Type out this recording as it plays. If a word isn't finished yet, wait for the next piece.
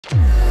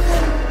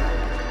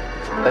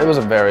It was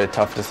a very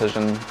tough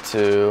decision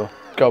to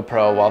go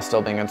pro while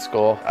still being in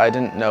school. I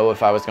didn't know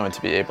if I was going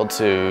to be able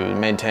to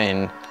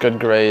maintain good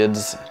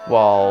grades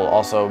while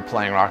also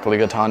playing Rocket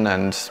League a ton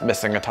and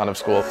missing a ton of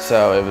school,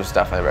 so it was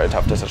definitely a very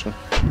tough decision.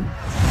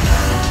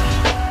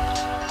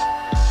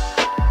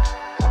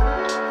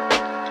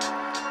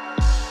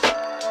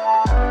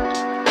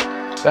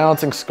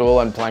 Balancing school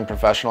and playing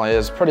professionally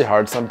is pretty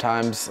hard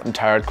sometimes. I'm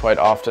tired quite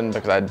often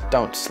because I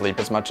don't sleep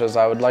as much as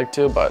I would like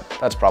to, but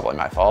that's probably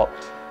my fault.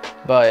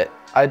 But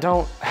I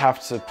don't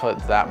have to put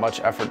that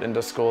much effort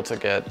into school to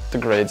get the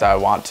grades I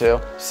want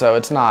to, so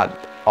it's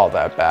not all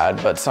that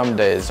bad, but some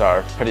days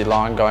are pretty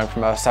long, going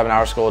from a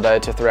 7-hour school day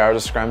to 3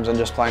 hours of scrims and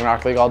just playing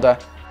Rocket League all day.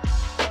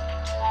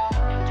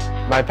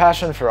 My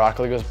passion for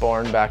Rocket League was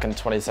born back in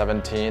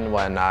 2017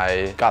 when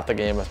I got the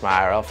game with my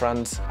IRL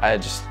friends. I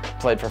just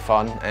played for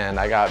fun and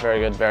I got very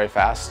good very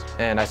fast,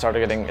 and I started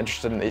getting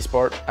interested in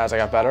esport as I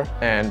got better,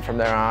 and from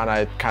there on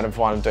I kind of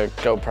wanted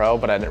to go pro,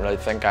 but I didn't really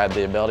think I had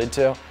the ability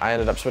to. I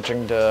ended up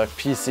switching to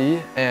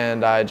PC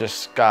and I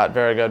just got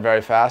very good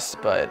very fast,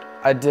 but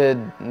I did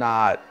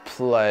not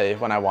play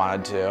when I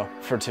wanted to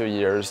for 2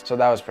 years, so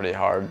that was pretty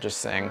hard, just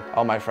seeing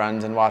all my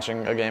friends and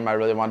watching a game I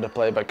really wanted to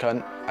play but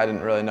couldn't. I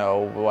didn't really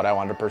know what I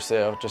wanted to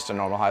pursue, just a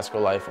normal high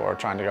school life or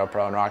trying to go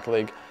pro in Rocket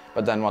League.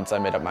 But then once I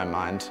made up my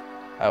mind,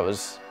 I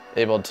was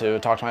able to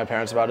talk to my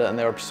parents about it and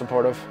they were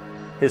supportive.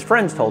 His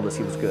friends told us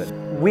he was good.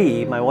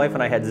 My wife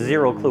and I had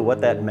zero clue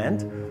what that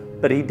meant,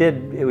 but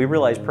we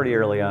realized pretty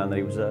early on that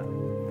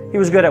he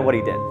was good at what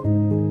he did.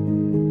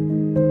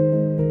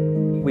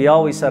 We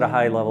always set a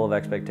high level of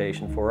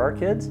expectation for our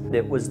kids.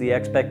 It was the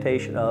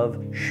expectation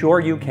of, sure,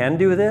 you can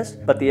do this,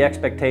 but the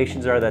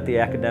expectations are that the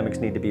academics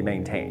need to be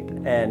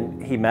maintained.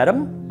 And he met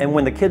them, and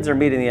when the kids are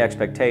meeting the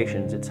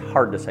expectations, it's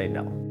hard to say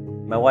no.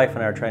 My wife and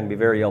I are trying to be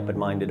very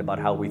open-minded about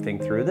how we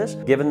think through this.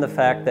 Given the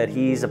fact that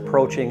he's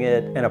approaching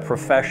it in a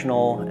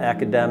professional,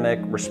 academic,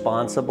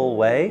 responsible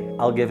way,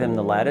 I'll give him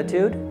the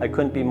latitude. I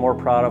couldn't be more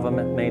proud of him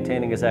at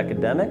maintaining his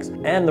academics.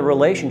 And the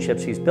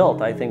relationships he's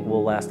built, I think,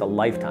 will last a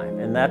lifetime.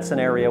 And that's an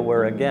area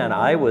where, again,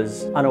 I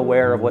was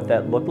unaware of what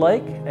that looked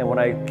like. And when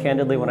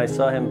I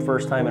saw him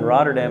first time in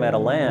Rotterdam at a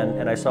LAN,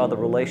 and I saw the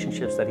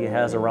relationships that he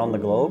has around the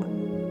globe,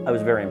 I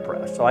was very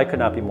impressed. So I could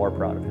not be more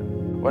proud of him.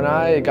 When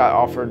I got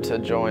offered to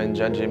join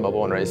Gen.G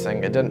Mobil in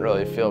racing, it didn't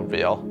really feel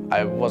real.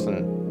 I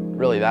wasn't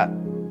really that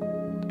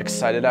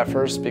excited at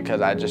first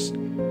because I just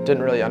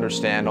didn't really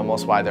understand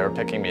almost why they were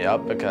picking me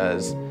up,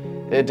 because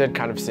it did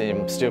kind of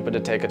seem stupid to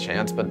take a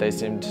chance, but they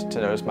seemed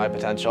to notice my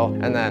potential.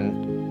 And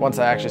then once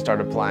I actually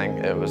started playing,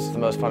 it was the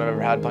most fun I've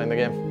ever had playing the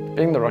game.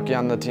 Being the rookie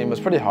on the team was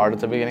pretty hard at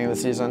the beginning of the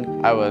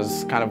season. I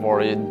was kind of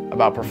worried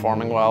about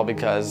performing well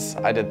because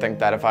I did think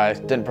that if I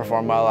didn't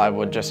perform well, I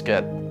would just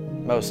get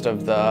most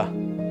of the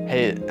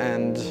hate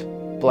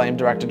and blame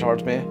directed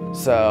towards me.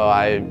 So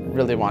I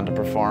really wanted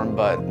to perform,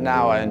 but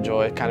now I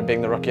enjoy kind of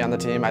being the rookie on the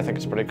team. I think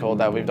it's pretty cool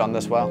that we've done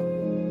this well.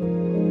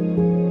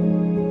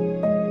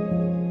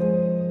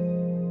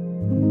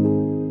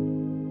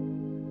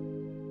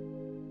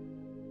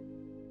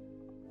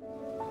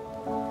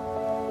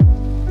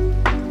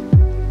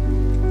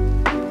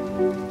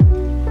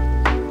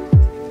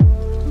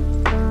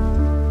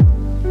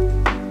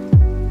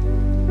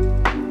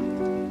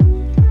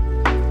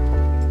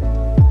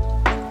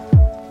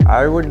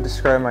 I would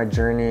describe my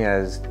journey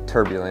as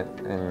turbulent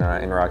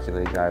in Rocket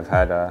League. I've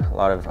had a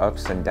lot of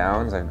ups and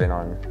downs. I've been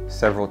on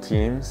several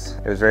teams.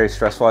 It was very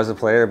stressful as a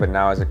player, but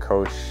now as a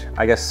coach,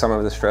 I guess some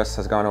of the stress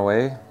has gone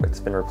away, but it's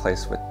been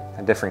replaced with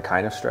a different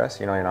kind of stress.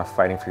 You know, you're not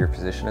fighting for your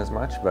position as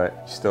much, but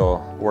you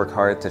still work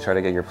hard to try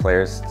to get your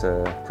players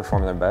to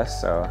perform their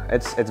best. So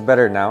it's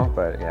better now,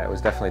 but yeah, it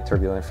was definitely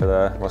turbulent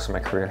for most of my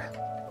career.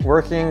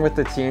 Working with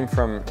the team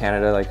from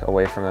Canada, like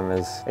away from them,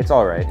 it's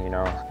all right, you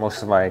know.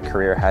 Most of my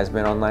career has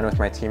been online with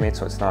my teammates,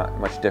 so it's not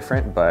much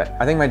different, but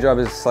I think my job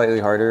is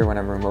slightly harder when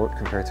I'm remote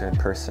compared to in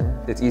person.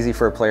 It's easy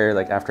for a player,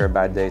 like after a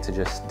bad day, to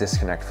just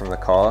disconnect from the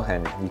call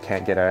and you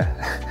can't get a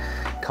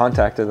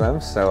contact to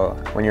them. So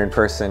when you're in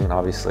person,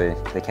 obviously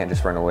they can't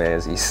just run away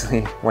as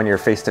easily. When you're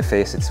face to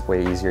face, it's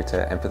way easier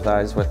to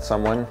empathize with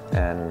someone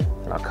and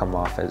not come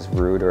off as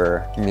rude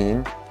or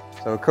mean.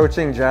 So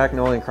coaching Jack,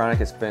 Noly, and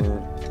Chronic, it's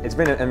been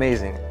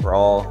amazing. We're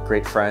all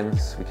great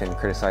friends. We can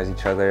criticize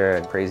each other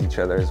and praise each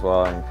other as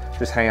well, and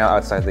just hang out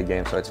outside the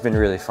game, so it's been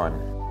really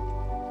fun.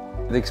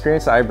 The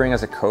experience that I bring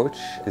as a coach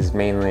is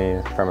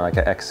mainly from like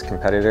an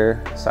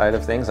ex-competitor side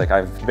of things. Like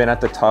I've been at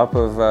the top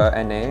of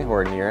NA,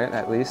 or near it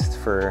at least,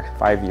 for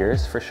 5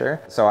 years for sure.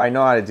 So I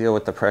know how to deal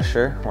with the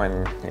pressure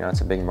when, you know,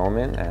 it's a big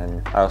moment,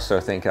 and I also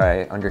think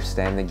I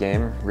understand the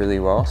game really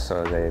well,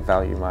 so they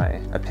value my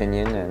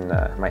opinion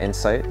and my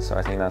insight. So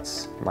I think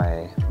that's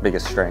my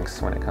biggest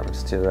strength when it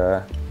comes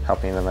to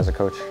helping them as a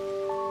coach.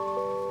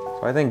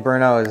 Well, I think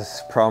burnout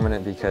is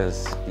prominent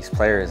because these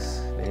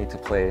players, they need to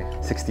play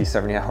 60,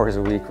 70 hours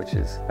a week, which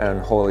is an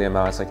unholy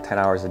amount. It's like 10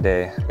 hours a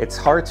day. It's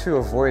hard to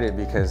avoid it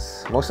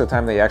because most of the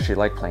time they actually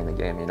like playing the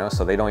game, you know?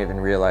 So they don't even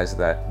realize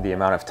that the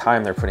amount of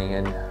time they're putting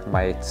in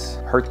might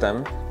hurt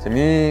them. To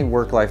me,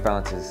 work-life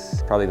balance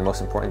is probably the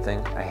most important thing.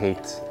 I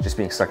hate just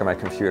being stuck on my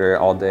computer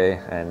all day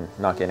and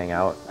not getting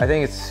out. I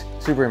think it's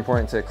super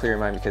important to clear your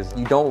mind because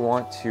you don't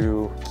want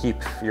to keep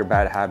your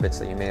bad habits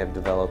that you may have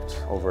developed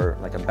over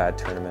like a bad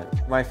tournament.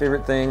 My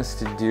favorite things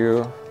to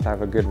do to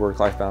have a good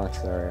work-life balance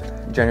are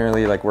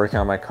generally like working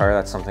on my car.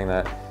 That's something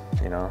that,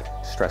 you know,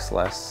 stress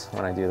less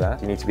when I do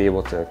that. You need to be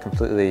able to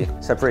completely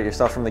separate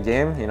yourself from the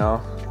game, you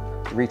know,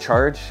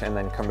 recharge and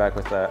then come back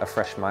with a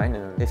fresh mind.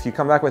 And if you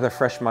come back with a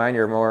fresh mind,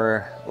 you're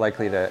more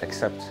likely to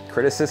accept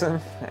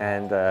criticism,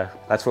 and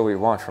that's what we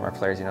want from our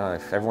players. You know,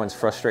 if everyone's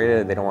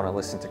frustrated, they don't want to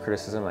listen to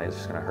criticism, like, it's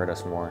just going to hurt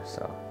us more.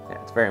 So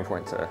yeah, it's very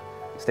important to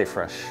stay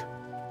fresh.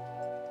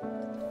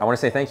 I want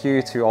to say thank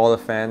you to all the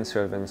fans who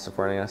have been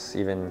supporting us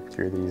even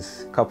through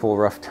these couple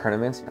rough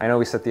tournaments. I know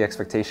we set the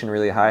expectation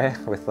really high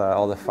with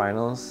all the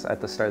finals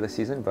at the start of the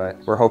season, but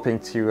we're hoping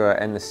to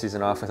end the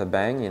season off with a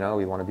bang. You know,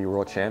 we want to be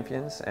world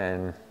champions,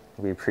 and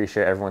we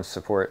appreciate everyone's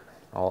support,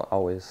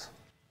 always.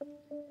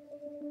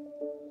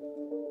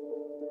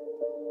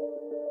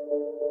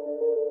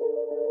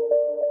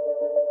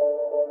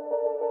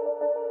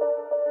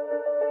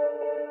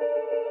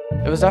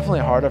 It was definitely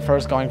hard at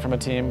first going from a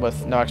team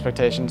with no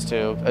expectations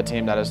to a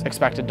team that is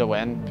expected to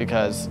win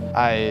because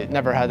I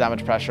never had that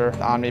much pressure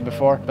on me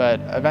before, but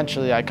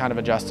eventually I kind of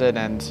adjusted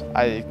and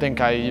I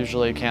think I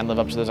usually can live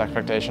up to those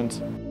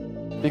expectations.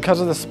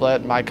 Because of the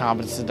split, my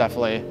confidence has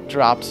definitely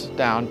dropped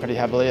down pretty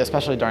heavily,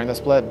 especially during the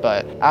split,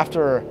 but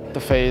after the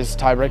FaZe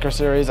tiebreaker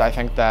series, I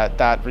think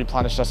that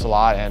replenished us a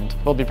lot and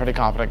we'll be pretty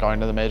confident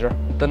going to the major.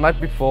 The night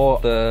before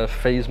the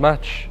FaZe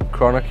match,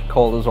 Chronic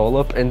called us all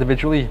up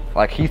individually.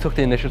 Like, he took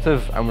the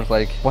initiative and was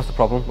like, what's the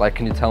problem? Like,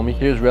 can you tell me?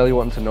 He was really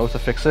wanting to know to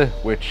fix it,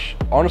 which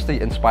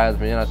honestly inspired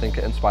me, and I think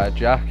it inspired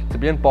Jack. To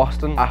be in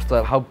Boston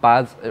after how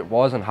bad it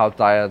was and how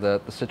dire the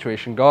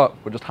situation got,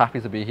 we're just happy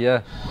to be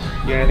here.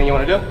 You got anything you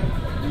want to do?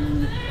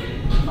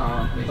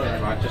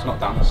 Right, just not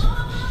dance.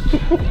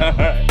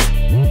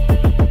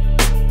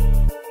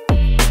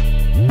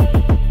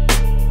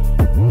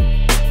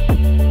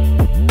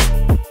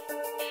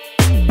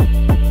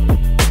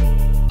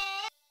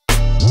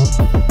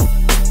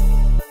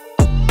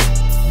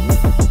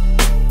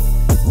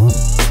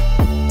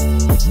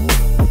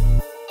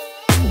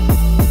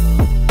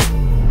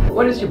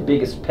 What is your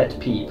biggest pet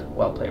peeve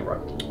while playing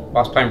Rocket League?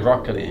 Whilst playing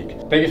Rocket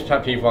League, biggest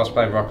pet peeve whilst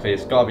playing Rocket League,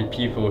 it's got to be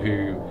people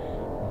who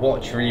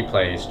watch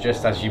replays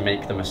just as you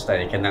make the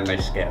mistake and then they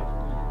skip.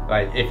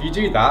 Like, if you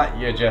do that,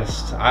 you're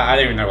just, I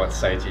don't even know what to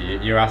say to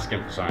you. You're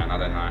asking for something, I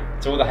don't know.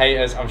 To all the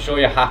haters, I'm sure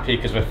you're happy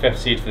because we're 5th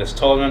seed for this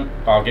tournament,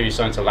 but I'll give you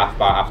something to laugh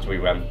about after we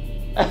win.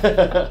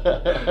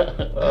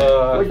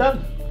 We're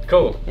done.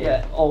 Cool.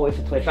 Yeah, always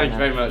a pleasure. Thank you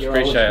very much,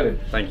 appreciate it.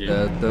 Thank you.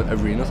 The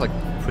arena's like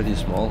pretty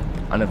small,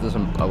 and if there's a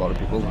lot of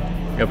people,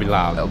 It'll be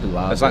loud. It'll be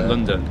loud. It's like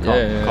London,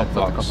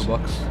 Copper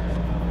box.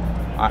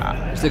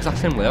 It's the exact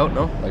same layout,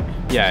 no? Like,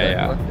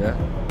 yeah.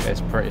 It's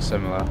pretty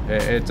similar.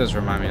 It does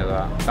remind me of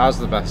that. That was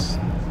the best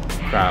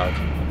crowd.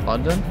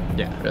 London?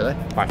 Yeah. Really?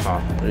 By far.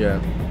 Yeah.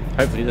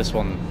 Hopefully this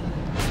one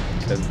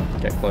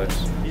can get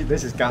close.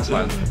 This is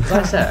Gasland. As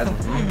I said,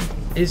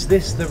 is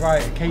this the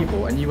right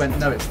cable? And you went,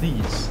 no, it's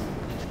these.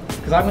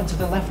 Because I went to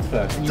the left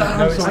first. And you went,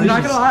 no, it's I'm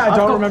not gonna lie, I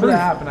don't remember that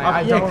happening.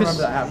 I don't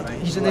remember that happening.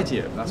 He's an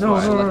idiot. That's No,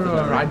 why.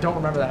 no, I don't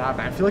remember that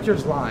happening. I feel like you're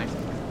just lying.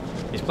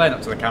 He's playing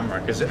up to the camera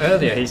because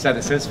earlier he said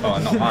it's his fault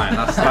and not mine.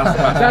 That's the best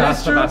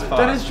part.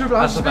 That is true, but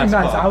I was just being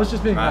nice. I was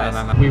just being nice.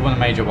 No. We won a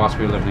major whilst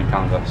we were living in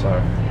Canada, so.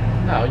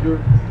 No, you're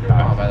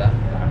wrong by that.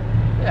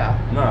 Yeah.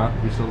 No,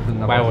 we still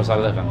didn't. Where was I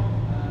living?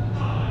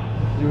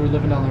 You were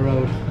living down the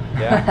road.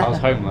 Yeah, I was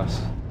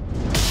homeless.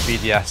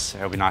 BDS,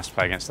 it'll be nice to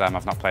play against them.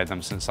 I've not played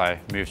them since I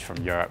moved from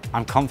Europe.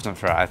 I'm confident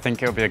for it. I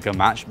think it'll be a good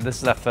match. This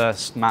is their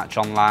first match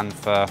on LAN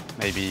for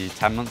maybe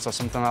 10 months or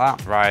something like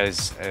that.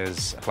 Rise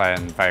is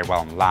playing very well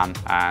on LAN,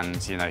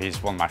 and you know,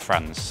 he's one of my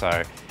friends, so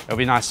it'll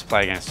be nice to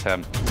play against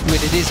him. When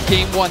it is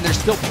game one, there's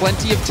still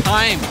plenty of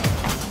time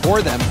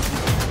for them.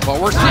 But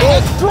we're seeing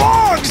a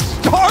strong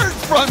start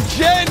from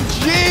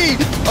Gen.G.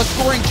 A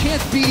scoring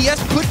chance,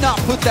 BDS could not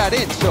put that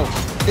in, so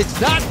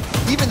it's not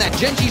even that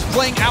Gen.G's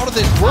playing out of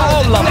this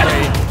world.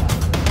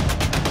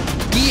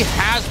 He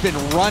has been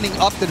running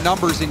up the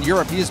numbers in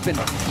Europe. He has been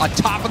on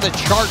top of the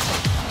chart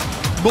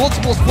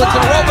multiple splits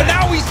in a row, but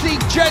now we see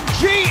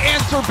Gen.G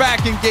answer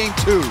back in game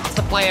 2. It's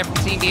the player from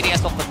Team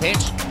BDS off the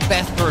pitch.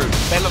 They're through.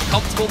 They look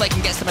comfortable. They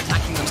can get some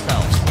attacking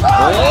themselves.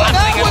 That was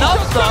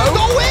just gonna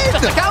go in!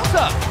 Just a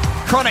counter.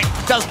 Chronic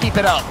does keep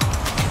it up.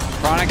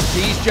 Chronic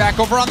sees Jack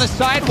over on the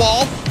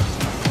sidewall.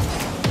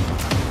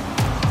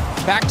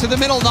 Back to the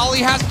middle,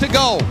 noly has to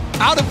go.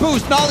 Out of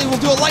boost, noly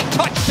will do a light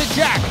touch to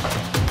Jack.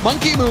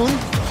 Monkey Moon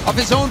of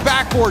his own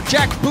backboard.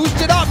 Jack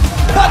boosted up,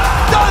 but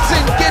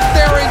doesn't get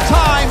there in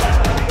time.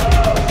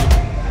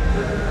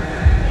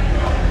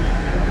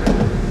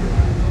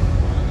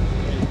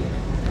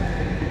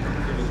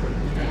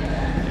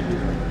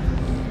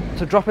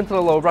 To drop into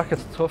the lower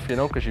bracket's tough, you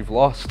know, because you've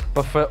lost.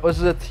 But for us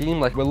as a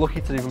team, like, we're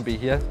lucky to even be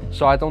here.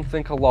 So I don't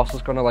think a loss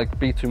is gonna like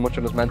be too much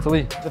on us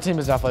mentally. The team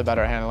is definitely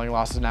better at handling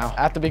losses now.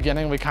 At the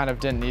beginning, we kind of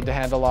didn't need to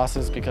handle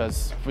losses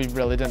because we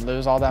really didn't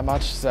lose all that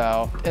much.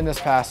 So in this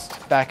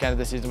past back end of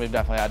the season, we've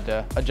definitely had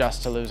to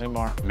adjust to losing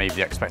more. Maybe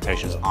the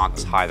expectations aren't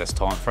as high this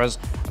tournament for us,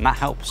 and that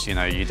helps. You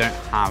know, you don't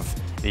have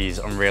these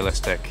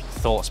unrealistic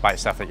thoughts about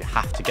yourself that you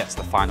have to get to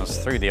the finals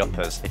through the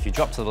uppers. If you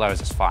drop to the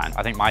lowers, it's fine.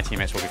 I think my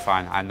teammates will be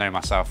fine. I know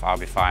myself, I'll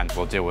be fine.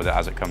 We'll deal with it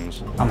as it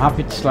comes. I'm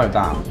happy to slow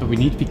down, but we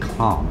need to be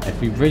calm.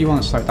 If we really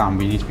want to slow down,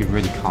 we need to be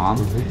really calm.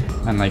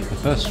 And like the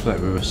first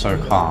split, we were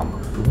so calm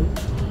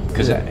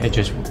because it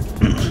just,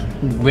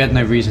 we had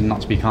no reason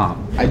not to be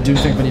calm. I do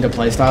think we need a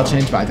playstyle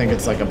change, but I think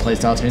it's like a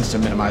playstyle change to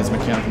minimize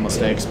mechanical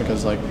mistakes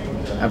because like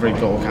every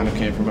goal kind of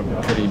came from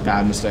a pretty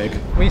bad mistake.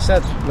 We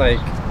said like,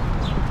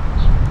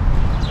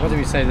 what did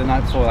we say the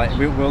night before? Like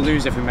we'll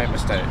lose if we make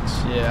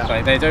mistakes. Yeah.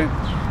 Like they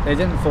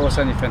didn't force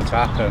anything to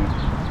happen.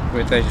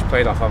 They just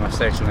played off our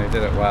mistakes and they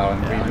did it well,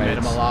 and we made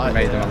them a lot. We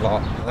made them a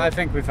lot. I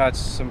think we've had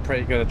some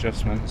pretty good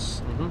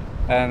adjustments,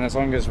 and as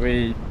long as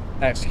we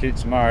execute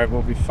tomorrow,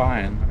 we'll be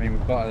fine. I mean,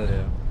 we've got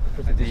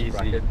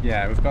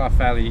we've got a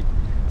fairly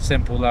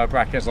simple lower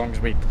bracket as long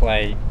as we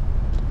play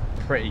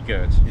pretty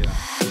good. You know.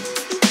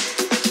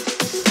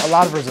 A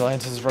lot of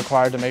resilience is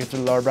required to make it through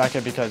the lower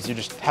bracket because you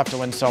just have to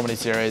win so many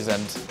series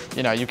and,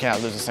 you know, you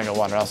can't lose a single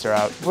one or else you're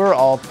out. We're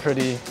all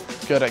pretty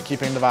good at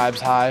keeping the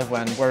vibes high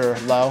when we're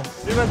low.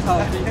 New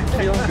mentality,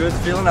 feeling good,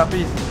 feeling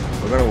happy.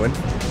 We're going to win.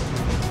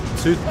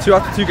 Two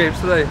out of 2 games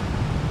today.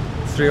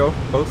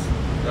 3-0, both.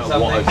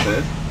 What I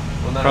said.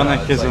 Chronic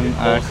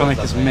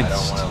has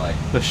missed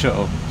the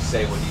shuttle.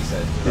 Say what he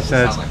said. He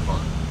said,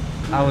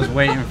 I was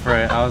waiting for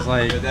it. I was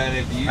like,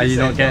 are you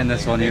not getting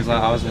this one? He was like,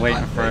 I was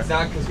waiting for it.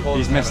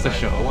 He's missed the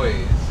shuttle.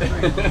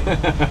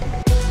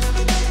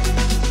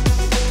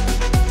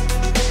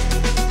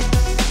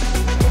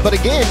 But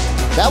again,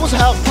 that was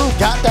how Crew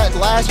got that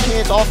last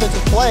chance offensive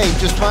play,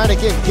 just trying to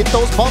get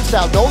those bumps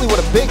out. Noly with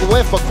a big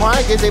whiff, but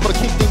Chronic is able to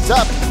keep things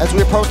up as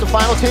we approach the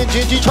final 10.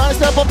 Gen.G trying to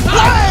step up play,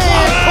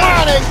 and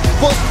Chronic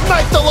will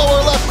snipe the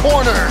lower left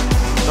corner.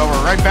 So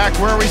we're right back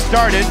where we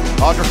started.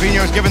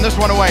 Aldrafino's giving this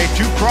one away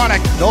to Chronic.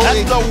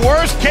 Noly. That's the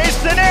worst case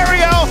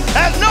scenario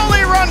as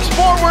Noly runs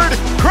forward.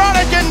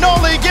 Chronic and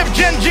Noly give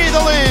Gen.G the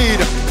lead.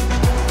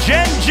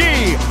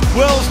 Gen.G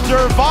will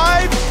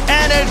survive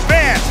and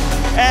advance.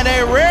 And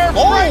a rare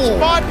bright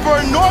spot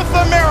for North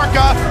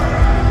America.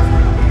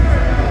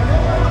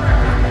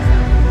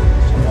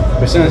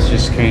 We're starting to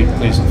just keep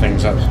losing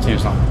things up. The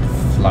team's not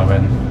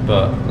flowing,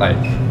 but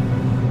like,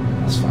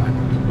 that's fine.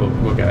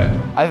 We'll get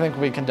it. I think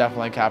we can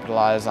definitely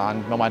capitalize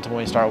on momentum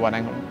when we start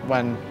winning.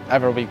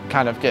 Whenever we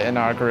kind of get in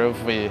our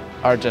groove, we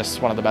are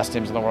just one of the best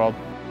teams in the world.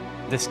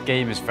 This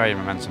game is very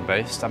momentum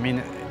based. I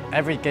mean,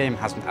 every game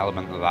has an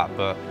element of that,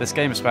 but this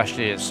game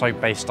especially is so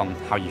based on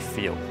how you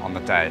feel on the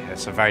day.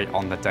 It's a very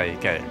on-the-day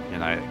game, you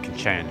know, it can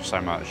change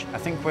so much. I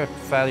think we're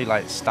fairly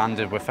like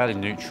standard, we're fairly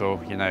neutral,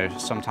 you know,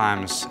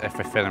 sometimes if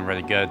we're feeling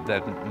really good,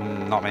 then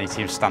not many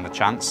teams stand a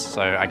chance,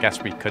 so I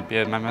guess we could be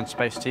a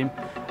momentum-based team,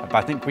 but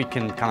I think we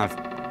can kind of,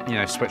 you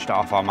know, switch that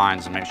off our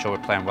minds and make sure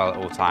we're playing well at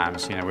all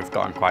times. You know, we've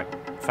gotten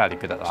fairly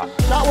good at that.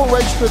 Shot will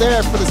register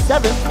there for the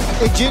 7th,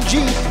 and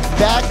Gen.G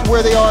back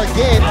where they are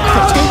again,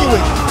 continuing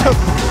to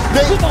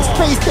make the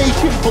space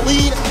station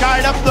bleed.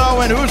 Guide up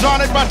though, and who's on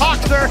it but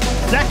Hoxer?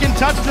 Second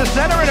touch to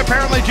center, and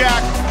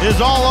ApparentlyJack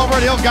is all over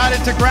it. He'll guide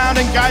it to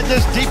ground and guide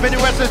this deep into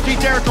SSG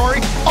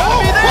territory.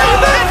 Oh,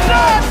 it's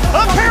not!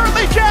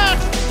 ApparentlyJack!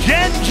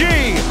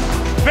 Gen.G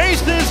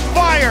faces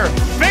fire,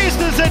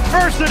 faces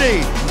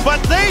adversity, but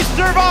they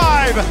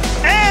survive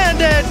and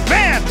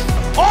advance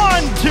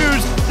on to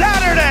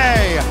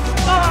Saturday.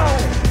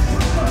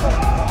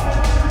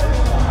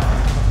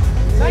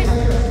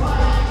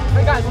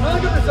 Hey guys,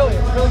 really good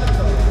resilience, really good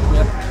resilience.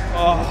 Yeah.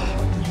 Oh,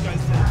 you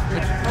guys did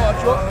it.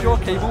 Oh, your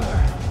cable.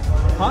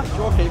 Huh?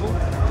 Your cable.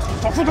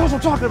 That's what I'm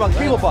talking about.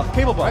 Cable buck.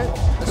 Right?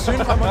 As soon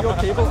as I'm on your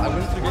cable, I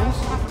win 3 games.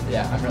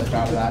 Yeah, I'm really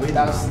proud of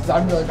that.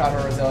 I'm really proud of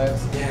our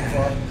resilience.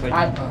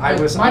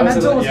 Yeah. My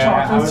mental was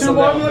chalked. It's too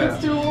long.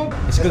 It's too long.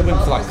 It's a good win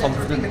for like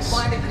confidence,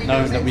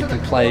 knowing that we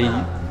can play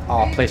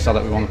our playstyle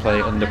that we want to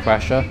play under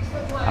pressure.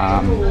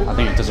 I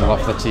think it does a lot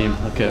for the team.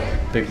 Look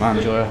at Big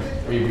Man Joy.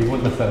 We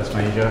won the first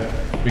major.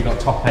 We got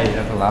top 8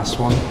 at the last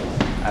one.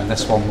 And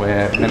this one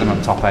we're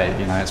minimum top 8,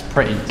 you know, it's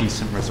pretty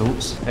decent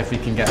results. If we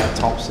can get a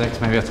top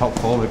 6, maybe a top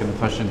 4, we're going to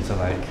push into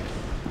like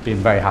being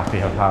very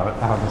happy of how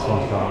this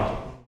one's gone.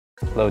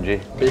 Lil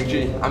G. Big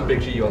G. I'm Big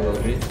G, you're Lil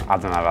G. I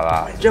don't know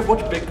about that. Did you ever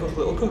watch Big Cook,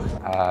 Little Cook?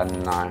 No. You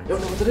don't know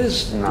what it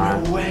is?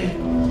 No. No way.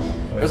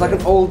 It was like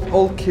an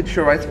old kid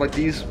show, right? Like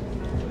these,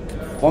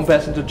 one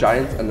person's a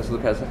giant and this other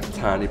person's like a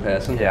tiny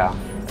person. Yeah.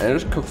 And they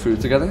just cook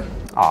food together.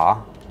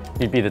 Ah,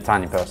 you'd be the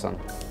tiny person.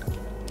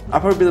 I'd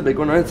probably be the big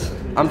one, right?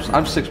 I'm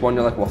 6'1",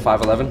 you're like, what,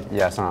 5'11"?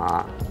 Yeah, something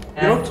like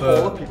that. You know,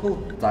 taller people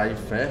die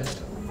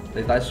first.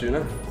 They die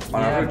sooner,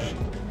 on average.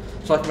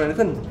 So like for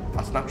anything,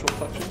 that's natural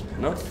selection,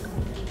 you know?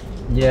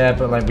 Yeah,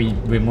 but like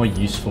we're more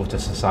useful to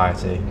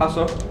society. How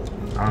so?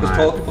 Because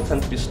tall people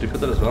tend to be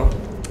stupider as well.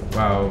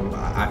 Well,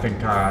 I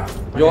think. How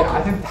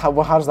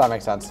does that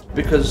make sense?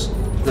 Because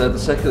the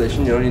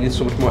circulation, you know, you need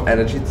so much more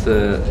energy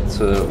to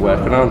work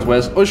around.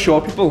 Whereas us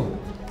short people.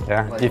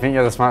 Yeah. Do you think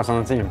you're the smartest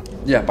on the team?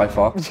 Yeah, by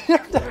far.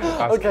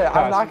 Okay,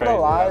 I'm not gonna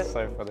lie. That's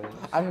so funny.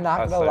 I'm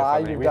not gonna lie.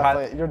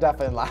 You're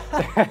definitely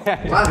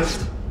lying.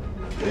 Last.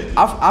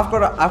 I've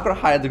got a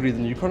higher degree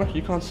than you, Chronic.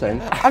 You can't say.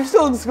 I'm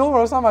still in school,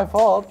 bro. It's not my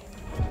fault.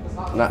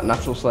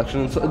 Natural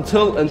selection.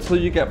 Until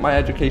you get my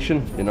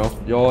education, you know,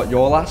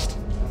 you're last.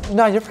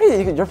 No, you're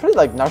pretty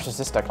like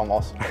narcissistic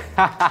almost.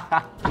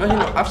 No, you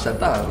know, I've said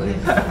that. Like,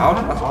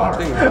 that's one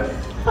thing.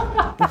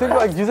 You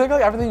think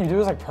like everything you do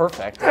is like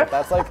perfect. Like,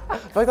 that's like, I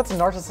feel like that's a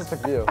narcissistic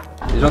view.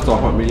 You're not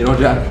talking about me, you know,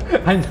 Jack.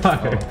 I know.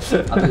 I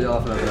think you're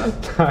laughing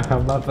at that.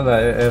 I'm laughing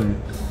at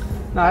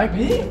no,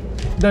 me?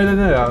 No.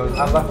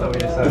 I'm laughing at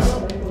what you said.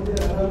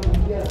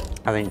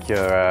 I think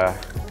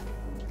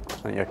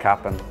you're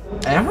capping.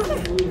 Am I?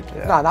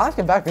 Yeah. Nah, now I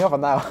can back me up on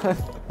that one.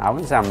 I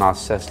wouldn't say I'm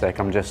narcissistic.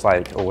 I'm just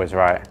like always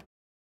right.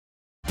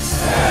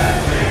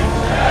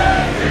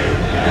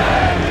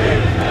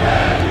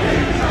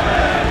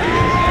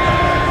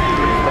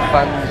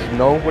 Fans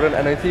know we're an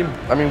NA team.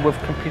 I mean, we've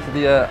competed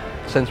here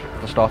since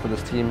the start of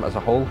this team as a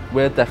whole.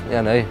 We're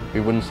definitely NA. We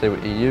wouldn't say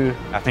we're EU.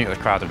 I think the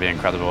crowd would be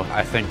incredible.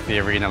 I think the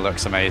arena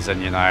looks amazing,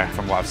 you know.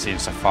 From what I've seen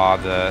so far,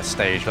 the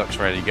stage looks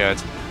really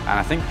good. And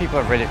I think people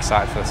are really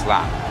excited for this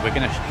LAN. We're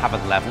going to have a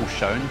level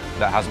shown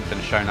that hasn't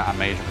been shown at a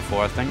major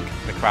before, I think.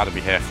 The crowd will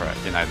be here for it,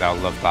 you know, they'll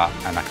love that,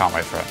 and I can't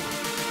wait for it.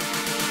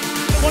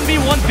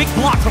 1v1 big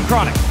block from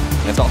Chronic.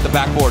 It's off the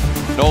backboard.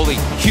 noly,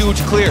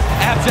 huge clear.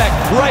 ApparentlyJack,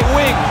 right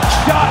wing,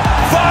 shot,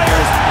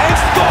 fires, and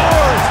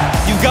scores!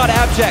 You've got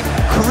ApparentlyJack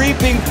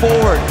creeping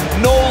forward.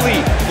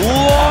 noly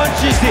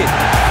launches it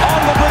on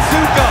the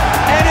bazooka,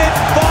 and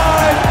it's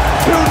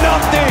 5-0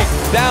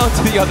 down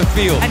to the other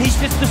field. And he's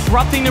just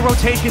disrupting the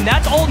rotation.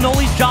 That's all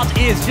noly's job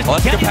is. Just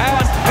Let's get get in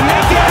front past. and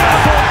make the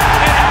tackle.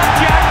 And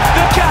ApparentlyJack,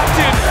 the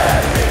captain.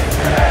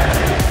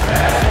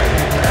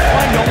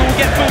 noly will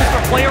get boost or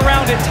play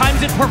around it,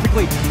 times it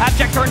perfectly.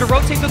 ApparentlyJack starting to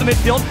rotate through the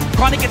midfield.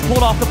 Chronic gets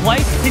pulled off the play.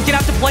 He's gonna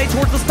have to play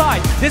towards the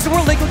side. This is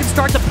where Liquid can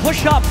start to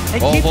push up and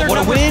keep their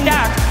numbers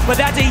stacked. But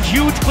that's a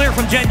huge clear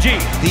from Gen.G.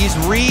 These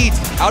reads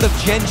out of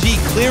Gen.G,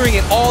 clearing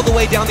it all the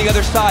way down the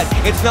other side.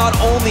 It's not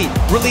only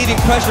relieving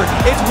pressure,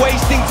 it's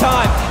wasting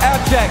time.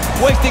 ApparentlyJack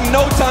wasting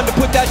no time to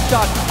put that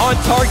shot on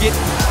target.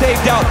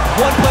 Saved out.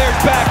 One player's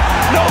back.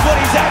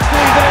 Nobody's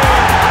actually there.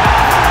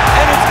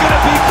 And it's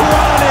gonna be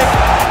Chronic.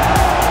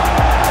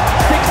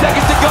 6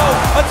 seconds to go.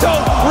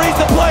 Atone reads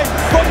the play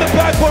from the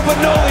backboard, but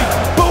noly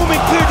booming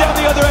clear down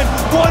the other end.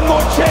 One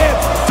more chance.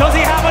 Does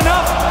he have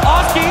enough?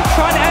 Oski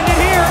trying to end it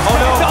here. Oh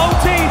no. To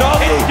OT.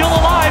 It's still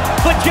alive,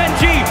 but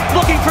Gen.G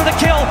looking for the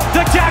kill.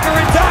 The dagger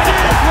inside of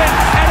this win.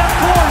 And of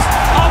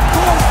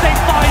course they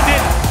find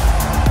it.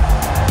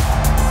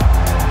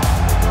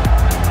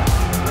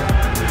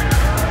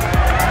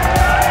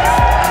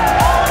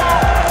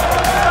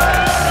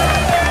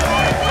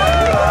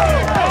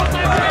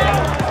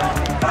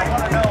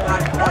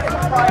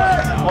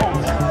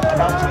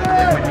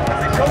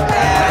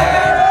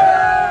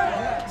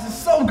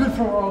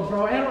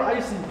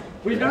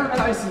 We've never been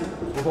icy.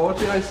 We've always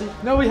been icy.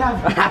 No, we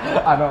haven't.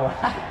 I know.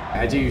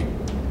 I do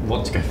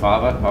want to go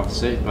farther,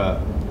 obviously,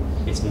 but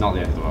it's not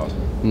the end of the world.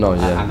 No,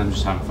 yeah. And I'm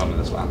just having fun with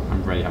this LAN.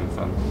 I'm really having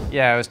fun.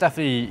 Yeah, it was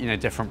definitely, you know,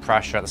 different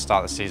pressure at the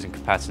start of the season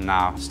compared to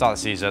now. Start of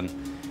the season,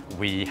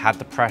 we had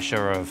the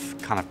pressure of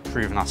kind of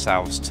proving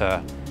ourselves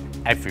to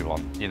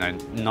everyone, you know,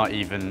 not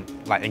even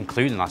like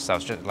including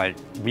ourselves, just like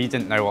we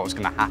didn't know what was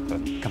going to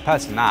happen.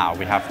 Compared to now,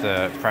 we have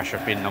the pressure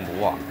of being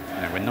 #1.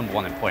 You know, we're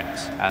 #1 in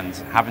points, and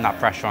having that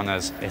pressure on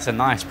us, it's a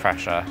nice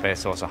pressure, but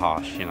it's also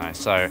harsh, you know.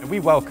 So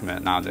we welcome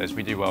it nowadays.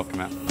 We do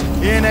welcome it.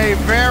 In a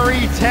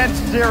very tense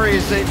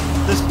series, the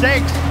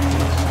stakes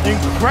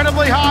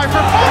incredibly high for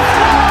both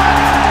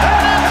squads.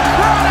 And it's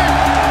Chronic,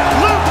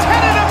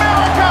 Lieutenant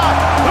America,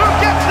 who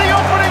gets the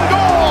opening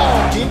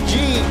goal.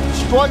 Gen.G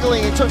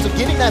struggling in terms of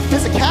getting that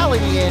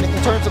physicality in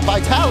terms of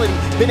vitality,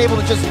 been able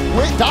to just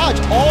dodge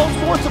all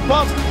sorts of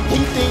bumps,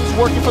 keep things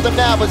working for them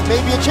now, but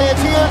maybe a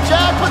chance here.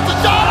 Jack puts the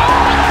shot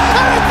on,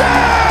 and it's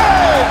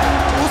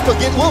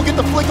in! We'll get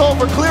the flick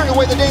over, clearing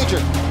away the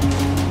danger.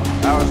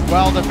 That was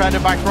well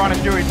defended by Chronic.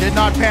 He did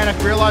not panic,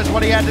 realized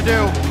what he had to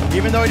do,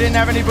 even though he didn't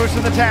have any boost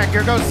in the tank.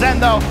 Here goes Zen,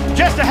 though,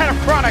 just ahead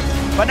of Chronic,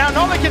 but now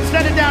noly can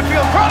send it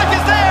downfield. Chronic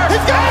is there!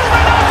 He's got it!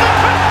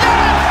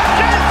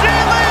 Gen.G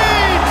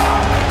leads!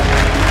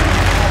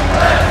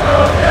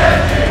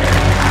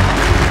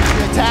 The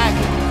attack,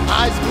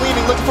 eyes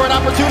gleaming, looking for an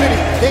opportunity.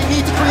 They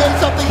need to create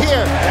something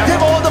here.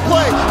 Give all the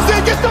play.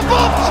 Zen gets the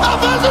bump.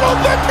 Alvarez an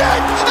open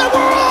net, and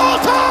we're all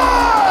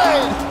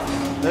tied.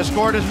 They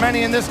scored as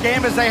many in this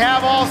game as they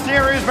have all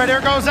series, but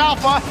here goes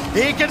Alpha.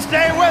 He can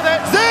stay with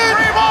it. Zen!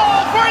 Free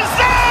ball for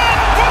Zen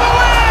for the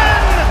win!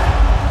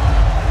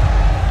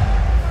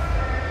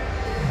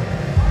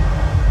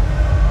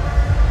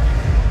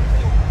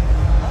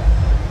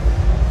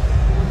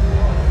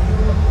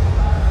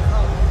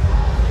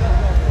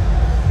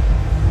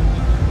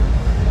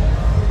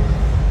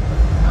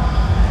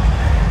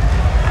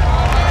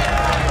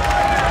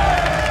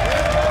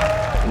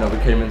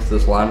 came into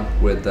this LAN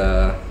with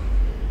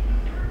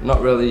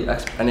not really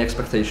any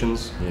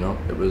expectations. You know,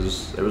 it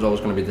was always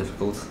going to be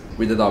difficult.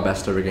 We did our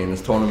best to regain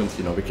this tournament.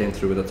 You know, we came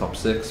through with the top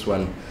 6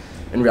 when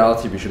in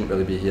reality we shouldn't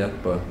really be here.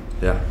 But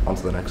yeah, on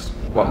to the next.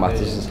 What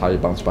matters is how you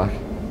bounce back,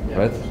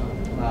 right?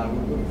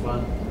 We're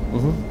fun.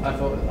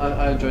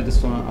 I enjoyed this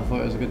tournament. I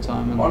thought it was a good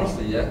time. And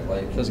honestly, yeah,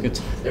 like it was a good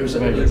time. It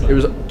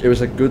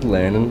was a good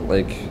learning.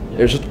 Like it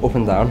was just up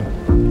and down.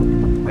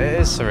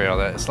 It is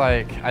surreal. It's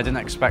like I didn't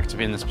expect to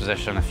be in this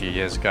position a few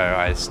years ago.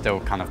 I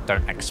still kind of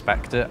don't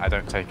expect it. I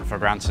don't take it for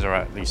granted, or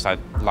at least I'd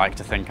like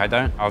to think I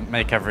don't. I'll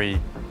make every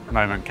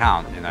moment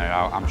count. You know,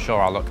 I'm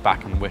sure I'll look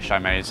back and wish I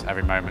made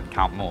every moment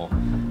count more.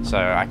 So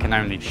I can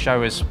only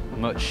show as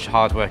much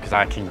hard work as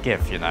I can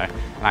give, you know,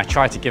 and I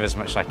try to give as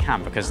much as I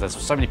can because there's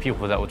so many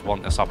people that would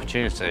want this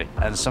opportunity.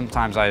 And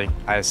sometimes I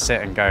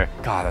sit and go,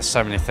 God, there's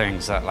so many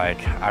things that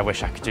like I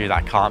wish I could do that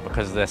I can't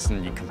because of this,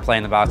 and you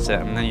complain about it,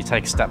 and then you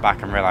take a step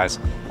back and realize,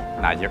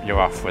 nah,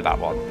 you're off with that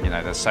one. You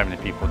know, there's so many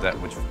people that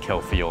would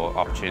kill for your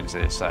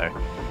opportunity. So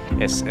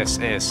it is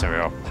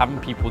surreal.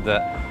 Having people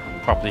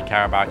that properly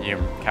care about you,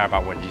 care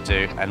about what you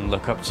do, and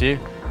look up to you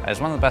is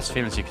one of the best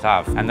feelings you could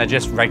have. And they're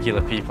just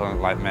regular people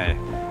like me.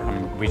 I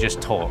mean, we just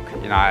talk.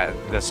 You know,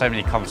 there's so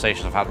many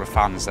conversations I've had with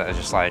fans that are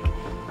just like,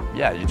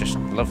 yeah, you're just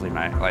lovely,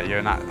 mate. Like, you're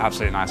an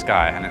absolutely nice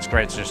guy, and it's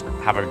great to just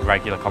have a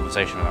regular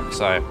conversation with them.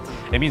 So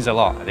it means a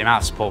lot. The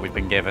amount of support we've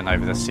been given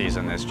over this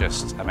season is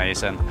just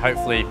amazing.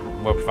 Hopefully,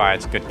 we'll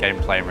provide good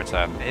gameplay in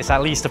return. It's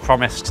at least a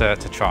promise to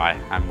try,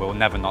 and we'll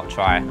never not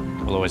try.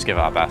 We'll always give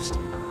it our best.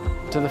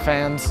 To the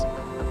fans,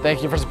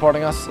 thank you for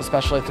supporting us,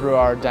 especially through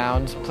our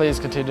downs. Please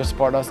continue to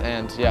support us,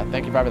 and yeah,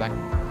 thank you for everything.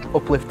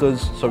 Uplift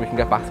us so we can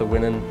get back to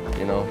winning,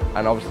 you know,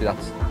 and obviously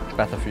that's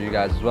better for you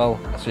guys as well.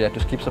 So yeah,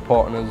 just keep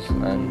supporting us,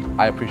 and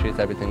I appreciate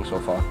everything so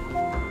far.